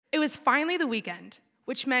was finally the weekend,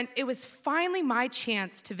 which meant it was finally my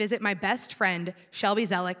chance to visit my best friend, Shelby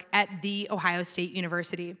Zellick, at The Ohio State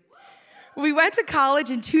University. We went to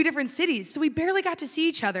college in 2 different cities, so we barely got to see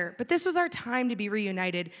each other, but this was our time to be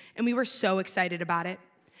reunited, and we were so excited about it.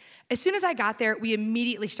 As soon as I got there, we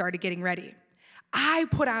immediately started getting ready. I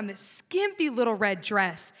put on this skimpy little red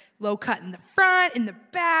dress, low cut in the front, in the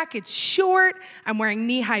back, it's short, I'm wearing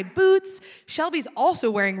knee-high boots. Shelby's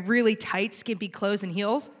also wearing really tight, skimpy clothes and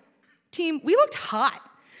heels. Team, we looked hot.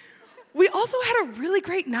 We also had a really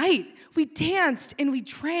great night. We danced and we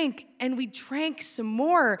drank some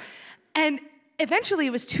more. And eventually it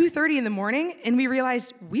was 2:30 in the morning and we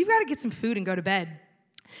realized we've got to get some food and go to bed.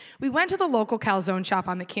 We went to the local calzone shop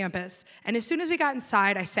on the campus, and as soon as we got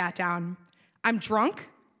inside, I sat down. I'm drunk,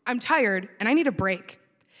 I'm tired, and I need a break.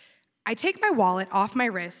 I take my wallet off my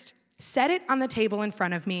wrist, set it on the table in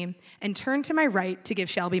front of me, and turn to my right to give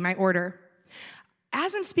Shelby my order.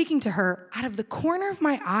 As I'm speaking to her, out of the corner of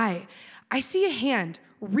my eye, I see a hand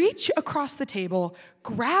reach across the table,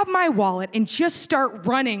 grab my wallet, and just start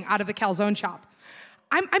running out of the calzone shop.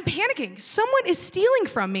 I'm panicking. Someone is stealing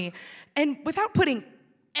from me. And without putting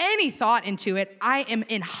any thought into it, I am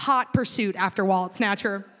in hot pursuit after Wallet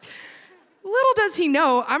Snatcher. Little does he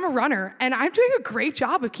know, I'm a runner, and I'm doing a great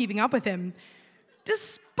job of keeping up with him,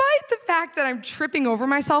 despite the fact that I'm tripping over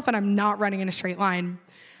myself and I'm not running in a straight line.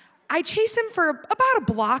 I chase him for about a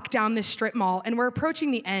block down this strip mall, and we're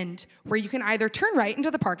approaching the end, where you can either turn right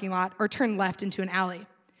into the parking lot or turn left into an alley.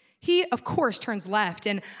 He, of course, turns left,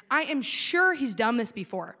 and I am sure he's done this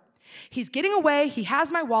before. He's getting away, he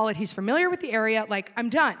has my wallet, he's familiar with the area, like, I'm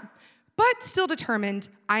done. But still determined,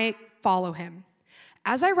 I follow him.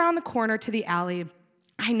 As I round the corner to the alley,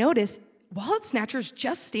 I notice Wallet Snatcher's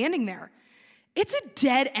just standing there. It's a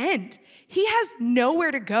dead end. He has nowhere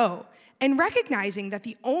to go. And recognizing that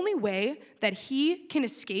the only way that he can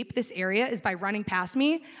escape this area is by running past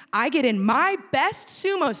me, I get in my best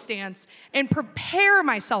sumo stance and prepare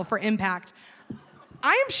myself for impact.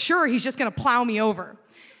 I am sure he's just gonna plow me over.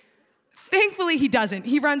 Thankfully, he doesn't.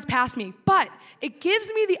 He runs past me, but it gives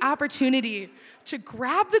me the opportunity to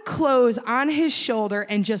grab the clothes on his shoulder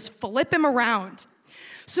and just flip him around.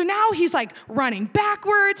 So now he's like running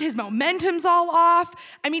backwards, his momentum's all off.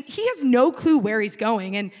 I mean, he has no clue where he's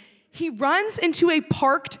going, and he runs into a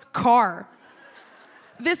parked car.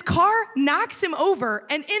 This car knocks him over,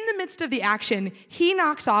 and in the midst of the action, he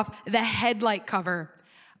knocks off the headlight cover.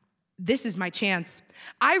 This is my chance.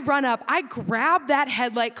 I run up, I grab that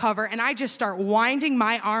headlight cover, and I just start winding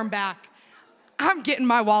my arm back. I'm getting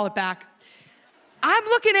my wallet back. I'm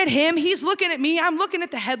looking at him, he's looking at me, I'm looking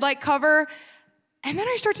at the headlight cover, and then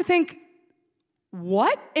I start to think,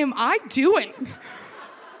 what am I doing?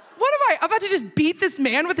 What am I, about to just beat this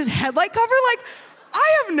man with his headlight cover? Like,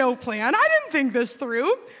 I have no plan. I didn't think this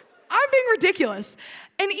through. I'm being ridiculous.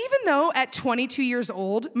 And even though at 22 years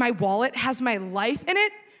old, my wallet has my life in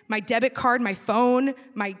it, my debit card, my phone,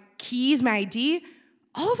 my keys, my ID,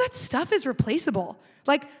 all of that stuff is replaceable.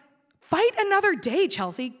 Like, fight another day,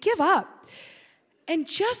 Chelsea. Give up. And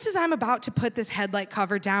just as I'm about to put this headlight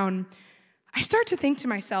cover down, I start to think to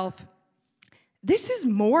myself, this is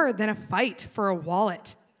more than a fight for a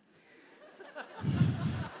wallet.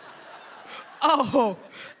 Oh,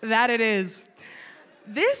 that it is.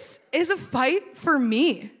 This is a fight for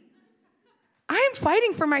me. I am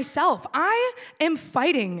fighting for myself. I am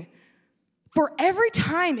fighting for every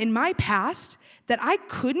time in my past that I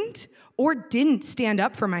couldn't or didn't stand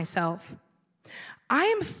up for myself. I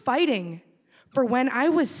am fighting for when I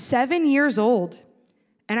was 7 years old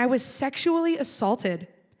and I was sexually assaulted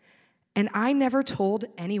and I never told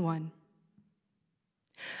anyone.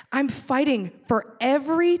 I'm fighting for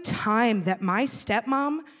every time that my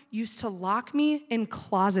stepmom used to lock me in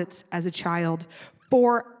closets as a child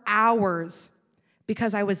for hours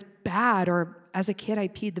because I was bad or as a kid I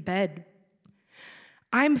peed the bed.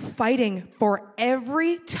 I'm fighting for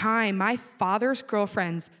every time my father's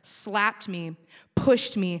girlfriends slapped me,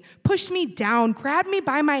 pushed me down, grabbed me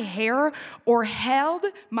by my hair, or held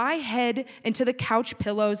my head into the couch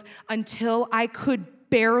pillows until I could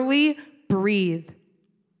barely breathe.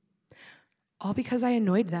 All because I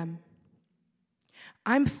annoyed them.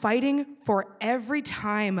 I'm fighting for every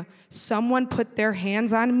time someone put their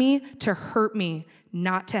hands on me to hurt me,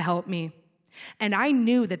 not to help me. And I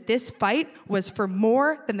knew that this fight was for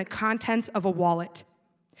more than the contents of a wallet.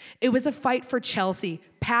 It was a fight for Chelsea,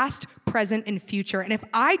 past, present, and future. And if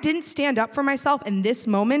I didn't stand up for myself in this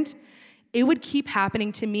moment, it would keep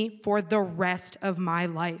happening to me for the rest of my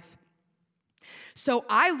life. So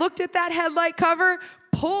I looked at that headlight cover,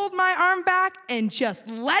 pulled my arm back, and just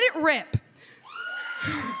let it rip.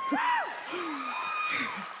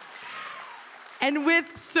 And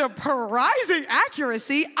with surprising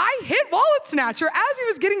accuracy, I hit Wallet Snatcher as he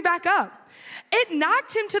was getting back up. It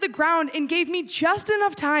knocked him to the ground and gave me just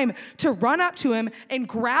enough time to run up to him and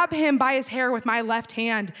grab him by his hair with my left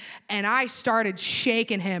hand. And I started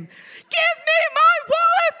shaking him. Give me my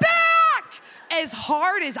wallet back! As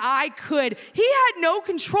hard as I could. He had no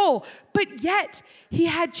control, but yet he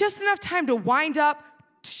had just enough time to wind up,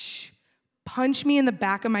 punch me in the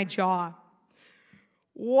back of my jaw.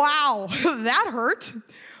 Wow, that hurt.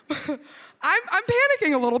 I'm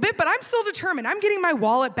panicking a little bit, but I'm still determined. I'm getting my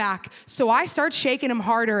wallet back, so I start shaking him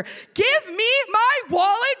harder. Give me my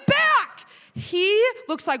wallet back! He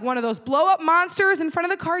looks like one of those blow-up monsters in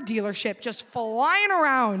front of the car dealership, just flying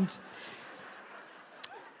around.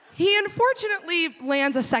 He unfortunately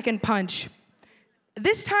lands a second punch.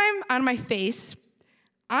 This time on my face,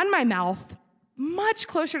 on my mouth, much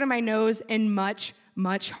closer to my nose, and much,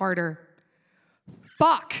 much harder.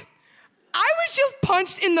 Fuck. I was just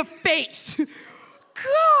punched in the face. God,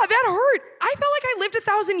 that hurt. I felt like I lived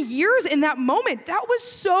 1,000 years in that moment. That was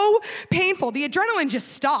so painful. The adrenaline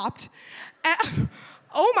just stopped.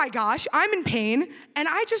 Oh my gosh, I'm in pain. And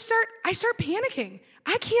I start panicking.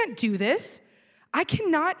 I can't do this. I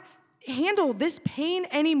cannot handle this pain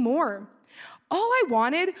anymore. All I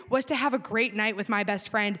wanted was to have a great night with my best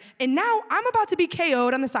friend. And now I'm about to be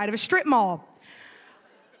KO'd on the side of a strip mall.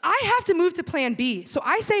 I have to move to plan B. So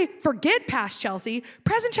I say, forget past Chelsea.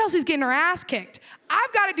 Present Chelsea's getting her ass kicked.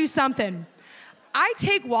 I've got to do something. I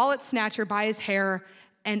take Wallet Snatcher by his hair,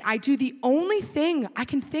 and I do the only thing I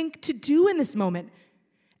can think to do in this moment.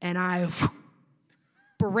 And I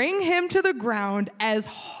bring him to the ground as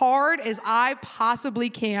hard as I possibly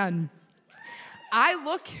can. I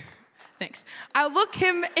look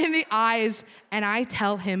him in the eyes, and I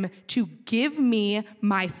tell him to give me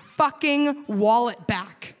my fucking wallet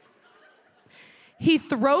back. He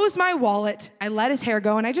throws my wallet, I let his hair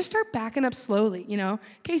go, and I just start backing up slowly, in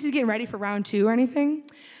case he's getting ready for round 2 or anything.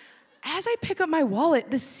 As I pick up my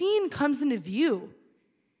wallet, the scene comes into view.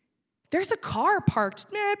 There's a car parked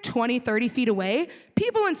 20, 30 feet away.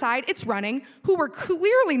 People inside, it's running, who were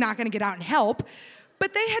clearly not gonna get out and help,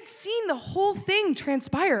 but they had seen the whole thing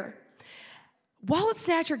transpire. Wallet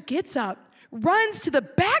Snatcher gets up, runs to the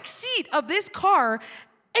back seat of this car,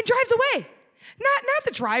 and drives away. Not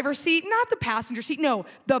the driver's seat, not the passenger seat, no,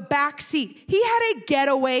 the back seat. He had a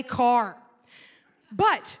getaway car.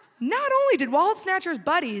 But not only did Wallet Snatcher's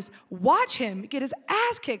buddies watch him get his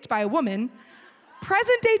ass kicked by a woman,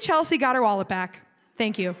 present-day Chelsea got her wallet back.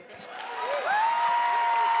 Thank you.